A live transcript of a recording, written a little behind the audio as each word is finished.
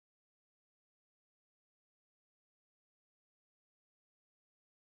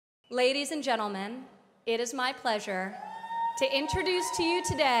Ladies and gentlemen, it is my pleasure to introduce to you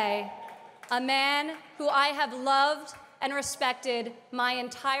today a man who I have loved and respected my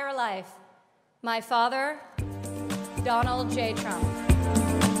entire life, my father, Donald J. Trump.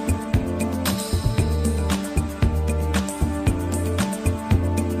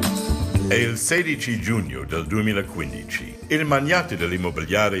 È il 16 giugno del 2015. Il magnate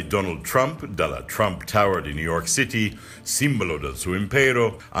dell'immobiliare Donald Trump, dalla Trump Tower di New York City, simbolo del suo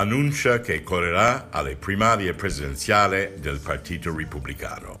impero, annuncia che correrà alle primarie presidenziali del Partito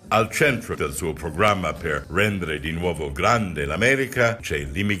Repubblicano. Al centro del suo programma per rendere di nuovo grande l'America c'è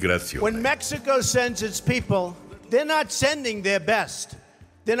l'immigrazione. When Mexico sends its people, they're not sending their best.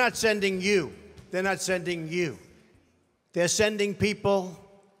 They're not sending you. They're not sending you. They're sending people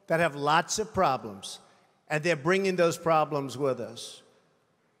that have lots of problems, and they're bringing those problems with us.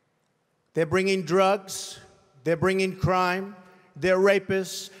 They're bringing drugs, they're bringing crime, they're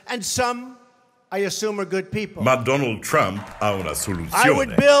rapists, and some, I assume, are good people. Ma Donald Trump ha una soluzione. I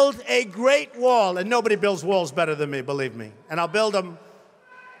would build a great wall, and nobody builds walls better than me, believe me, and I'll build them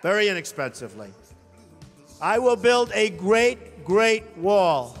very inexpensively. I will build a great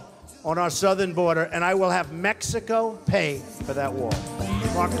wall on our southern border, and I will have Mexico pay for that wall.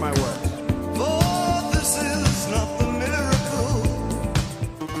 Mark my words. For this is not the miracle.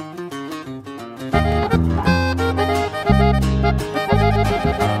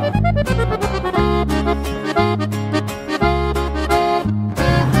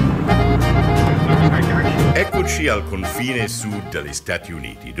 Eccoci al confine sud degli Stati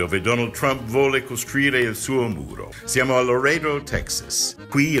Uniti, dove Donald Trump vuole costruire il suo muro. Siamo a Laredo, Texas.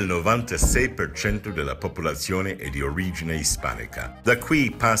 Qui il 96% della popolazione è di origine ispanica. Da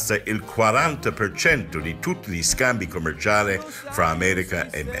qui passa il 40% di tutti gli scambi commerciali fra America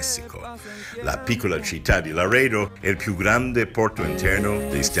e Messico. La piccola città di Laredo è il più grande porto interno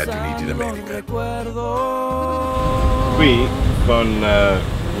degli Stati Uniti d'America. Qui con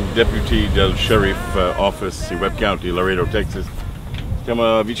Deputy del Sheriff Office di Webb County, Laredo, Texas.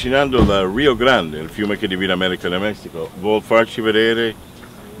 Stiamo avvicinando al Rio Grande, il fiume che divide America da Messico. Vuol farci vedere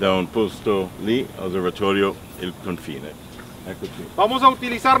da un posto lì, osservatorio, il confine. Eccoci. Vamos a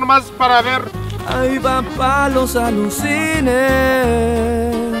utilizar nomás para ver. Ahí van pa' los alucines.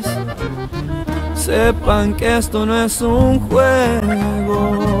 Sepan que esto no es un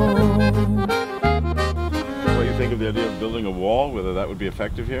juego. Think of the idea of building a wall, whether that would be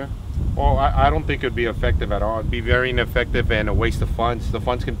effective here? Well, I don't think it would be effective at all. It'd be very ineffective and a waste of funds. The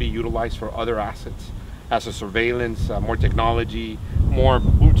funds can be utilized for other assets, as a surveillance, more technology, more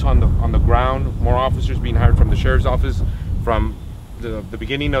boots on the ground, more officers being hired from the sheriff's office, from the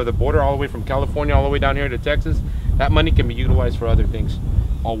beginning of the border all the way from California all the way down here to Texas. That money can be utilized for other things.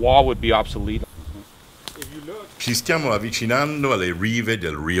 A wall would be obsolete. Ci stiamo avvicinando alle rive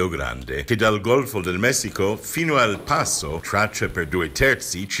del Rio Grande, che dal Golfo del Messico fino al Passo traccia per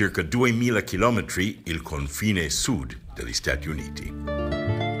 2/3, circa 2000 chilometri, il confine sud degli Stati Uniti.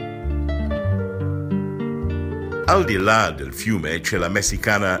 Al di là del fiume c'è la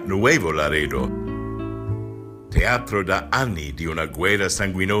messicana Nuevo Laredo, teatro da anni di una guerra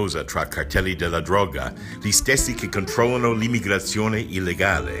sanguinosa tra cartelli della droga, gli stessi che controllano l'immigrazione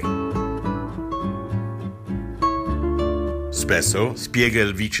illegale. Spesso, spiega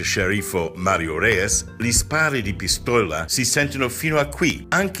il vice sceriffo Mario Reyes, gli spari di pistola si sentono fino a qui,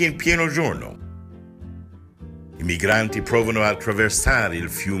 anche in pieno giorno. I migranti provano a attraversare il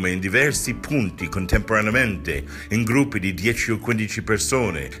fiume in diversi punti contemporaneamente, in gruppi di 10 o 15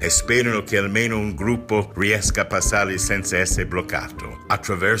 persone, e sperano che almeno un gruppo riesca a passare senza essere bloccato.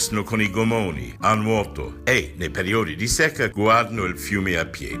 Attraversano con i gommoni, a nuoto e, nei periodi di secca, guardano il fiume a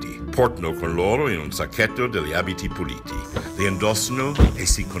piedi. Portano con loro in un sacchetto degli abiti puliti. Li indossano e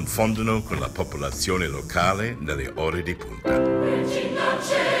si confondono con la popolazione locale nelle ore di punta.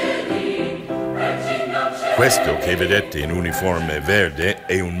 Questo che vedete in uniforme verde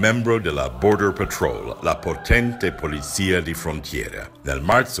è un membro della Border Patrol, la potente polizia di frontiera. Nel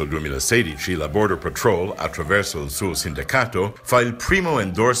marzo 2016 la Border Patrol, attraverso il suo sindacato, fa il primo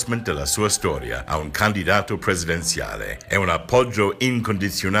endorsement della sua storia a un candidato presidenziale. È un appoggio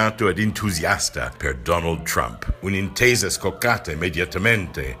incondizionato ed entusiasta per Donald Trump, un'intesa scoccata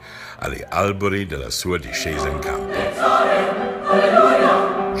immediatamente agli albori della sua discesa in campo.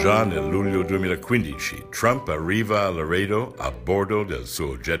 Già nel luglio 2015 Trump arriva a Laredo a bordo del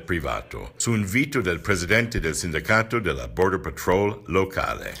suo jet privato, su invito del presidente del sindacato della Border Patrol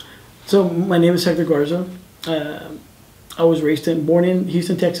locale. So my name is Hector Garza. I was born in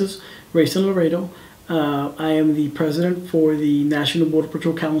Houston, Texas, raised in Laredo. I am the president for the National Border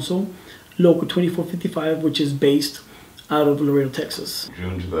Patrol Council, Local 2455, which is based out of Laredo, Texas.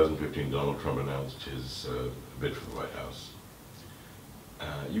 June 2015, Donald Trump announced his bid for the White House.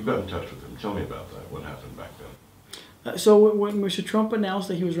 You got in touch with him. Tell me about that. What happened back then? So when Mr. Trump announced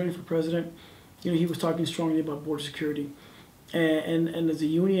that he was running for president, he was talking strongly about border security. And as a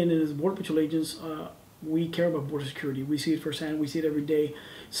union and as Border Patrol agents, we care about border security. We see it firsthand. We see it every day.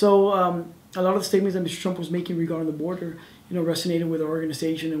 So a lot of the statements that Mr. Trump was making regarding the border, resonated with our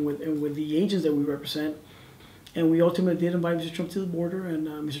organization and with the agents that we represent. And we ultimately did invite Mr. Trump to the border, and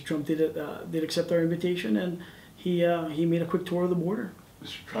Mr. Trump did accept our invitation, and he made a quick tour of the border.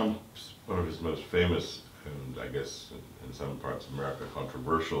 Mr. Trump's one of his most famous, and I guess in some parts of America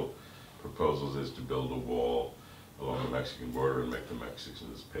controversial proposals is to build a wall along the Mexican border and make the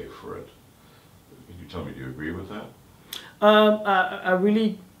Mexicans pay for it. Can you tell me, do you agree with that? I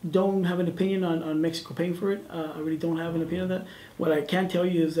really don't have an opinion on Mexico paying for it. I really don't have an opinion on that. What I can tell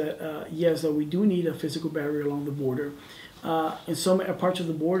you is that, yes, that we do need a physical barrier along the border. In some parts of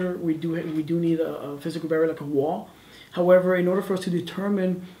the border, we do need a physical barrier like a wall. However, in order for us to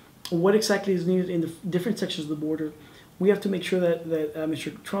determine what exactly is needed in the different sections of the border, we have to make sure that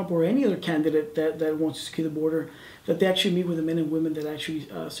Mr. Trump or any other candidate that wants to secure the border, that they actually meet with the men and women that actually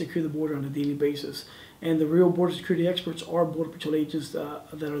secure the border on a daily basis. And the real border security experts are Border Patrol agents that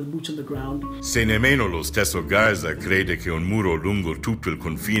are the boots on the ground. Se nemmeno lo stesso Garza crede che un muro lungo tutto il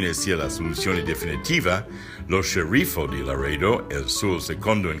confine sia la soluzione definitiva, lo sceriffo di Laredo e il suo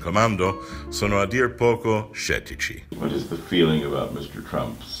secondo in comando sono a dir poco scettici. What is the feeling about Mr.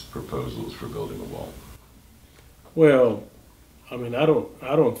 Trump's proposals for building a wall? Well, I mean, I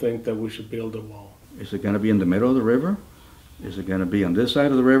don't think that we should build a wall. Is it going to be in the middle of the river? Is it going to be on this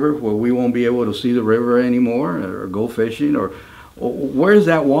side of the river where we won't be able to see the river anymore or go fishing? Or where is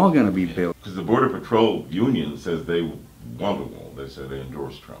that wall going to be built? Because the Border Patrol Union says they want a wall. They say they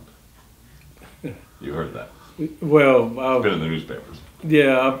endorse Trump. You heard that? Well, it's been in the newspapers.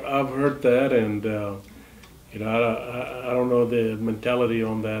 Yeah, I've heard that, and I don't know the mentality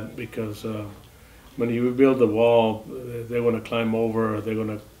on that, because when you build a wall, they're going to climb over, or they're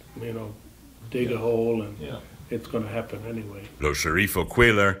going to, dig a hole, and it's going to happen anyway. Lo sceriffo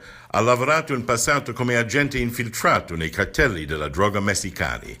Questa ha lavorato in passato come agente infiltrato nei cartelli della droga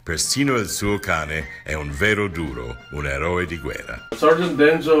messicani. Persino il suo cane è un vero duro, un eroe di guerra. Sergeant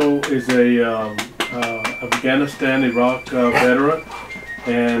Denzo is a Afghanistan, Iraq veteran,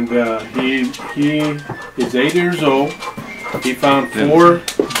 and he is 8 years old. He found 4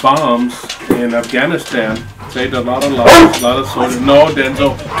 bombs in Afghanistan. Saved a lot of lives, a lot of soldiers. No,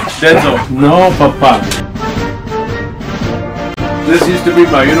 Denzo, no, Papa. This used to be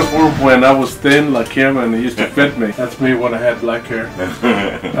my uniform when I was thin like him, and it used to fit me. That's me when I had black hair.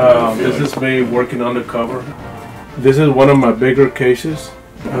 This is me working undercover. This is one of my bigger cases.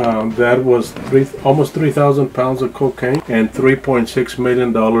 That was almost 3,000 pounds of cocaine and $3.6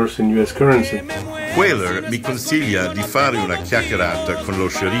 million in U.S. currency. Quayler mi consiglia di fare una chiacchierata con lo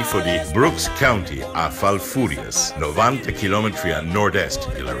sceriffo di Brooks County a Falfurrias, 90 km a nord-est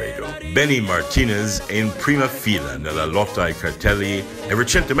di Laredo. Benny Martinez è in prima fila nella lotta ai cartelli e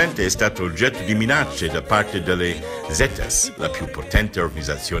recentemente è stato oggetto di minacce da parte delle Zetas, la più potente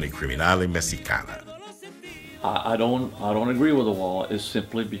organizzazione criminale messicana. I don't agree with the wall. It's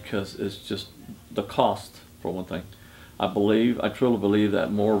simply because it's just the cost, for one thing. I truly believe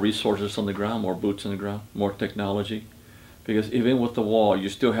that more resources on the ground, more boots on the ground, more technology, because even with the wall, you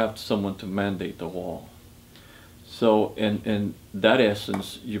still have someone to mandate the wall. So in that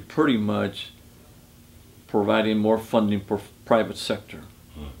essence, you're pretty much providing more funding for private sector,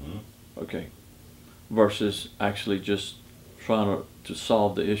 okay, versus actually just trying to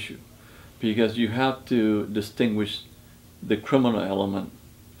solve the issue. Because you have to distinguish the criminal element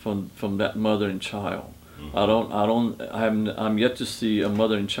from that mother and child. I'm yet to see a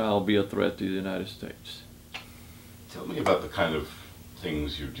mother and child be a threat to the United States. Tell me about the kind of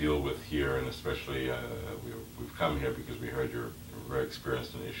things you deal with here, and especially we've come here because we heard you're very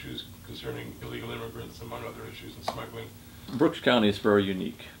experienced in issues concerning illegal immigrants, among other issues, and smuggling. Brooks County is very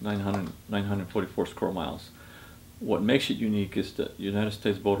unique, 944 square miles. What makes it unique is the United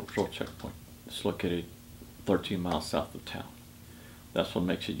States Border Patrol checkpoint. It's located 13 miles south of town. That's what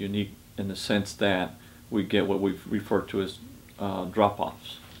makes it unique, in the sense that we get what we refer to as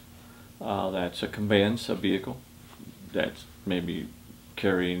drop-offs. That's a conveyance, a vehicle that's maybe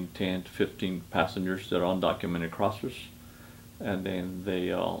carrying 10 to 15 passengers that are undocumented crossers, and then they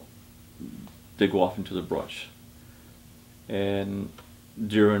go off into the brush. And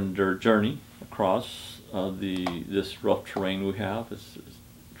during their journey across this rough terrain we have, is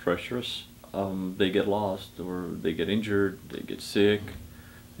treacherous. They get lost, or they get injured, they get sick,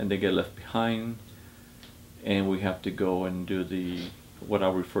 and they get left behind. and we have to go and do what I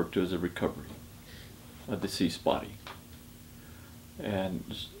refer to as a recovery, a deceased body. And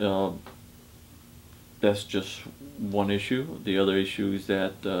that's just one issue. The other issue is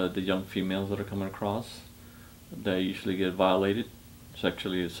that the young females that are coming across, they usually get violated,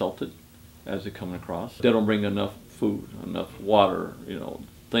 sexually assaulted as they're coming across. They don't bring enough food, enough water,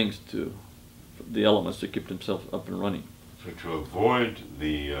 things to the elements to keep themselves up and running. So to avoid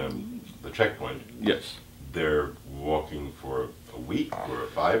the checkpoint, yes, they're walking for a week or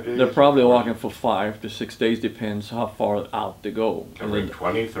 5 days? They're probably walking for 5 to 6 days, depends how far out they go. Covering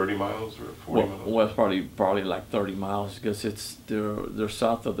 20, 30 miles or 40 miles? Well, it's probably like 30 miles because they're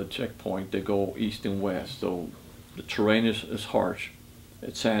south of the checkpoint. They go east and west, so the terrain is harsh.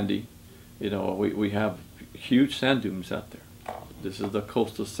 It's sandy. We have huge sand dunes out there. This is the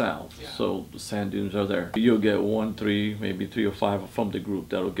coastal south, so the sand dunes are there. You'll get 1, 3, maybe 3 or 5 from the group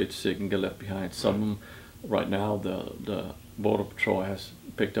that'll get sick and get left behind. Some of them, right now, the Border Patrol has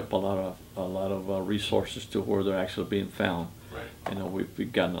picked up a lot of resources to where they're actually being found. Right.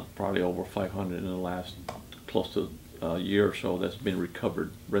 We've gotten probably over 500 in the last close to a year or so that's been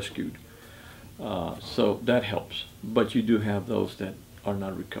recovered, rescued. So that helps. But you do have those that are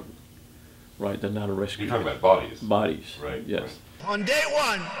not recovered. Right, they're not a rescue. You're talking about bodies. Bodies. Right. Yes. Right. On day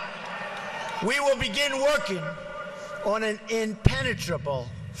one, we will begin working on an impenetrable,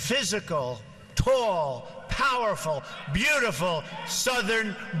 physical, tall, powerful, beautiful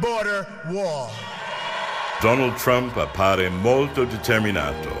southern border wall. Donald Trump appare molto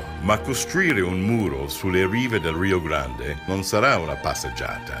determinato, ma costruire un muro sulle rive del Rio Grande non sarà una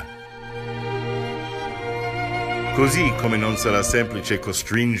passeggiata. Così come non sarà semplice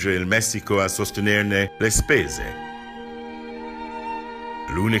costringere il Messico a sostenerne le spese.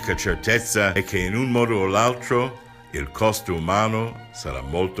 L'unica certezza è che in un modo o l'altro il costo umano sarà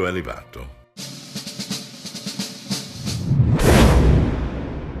molto elevato.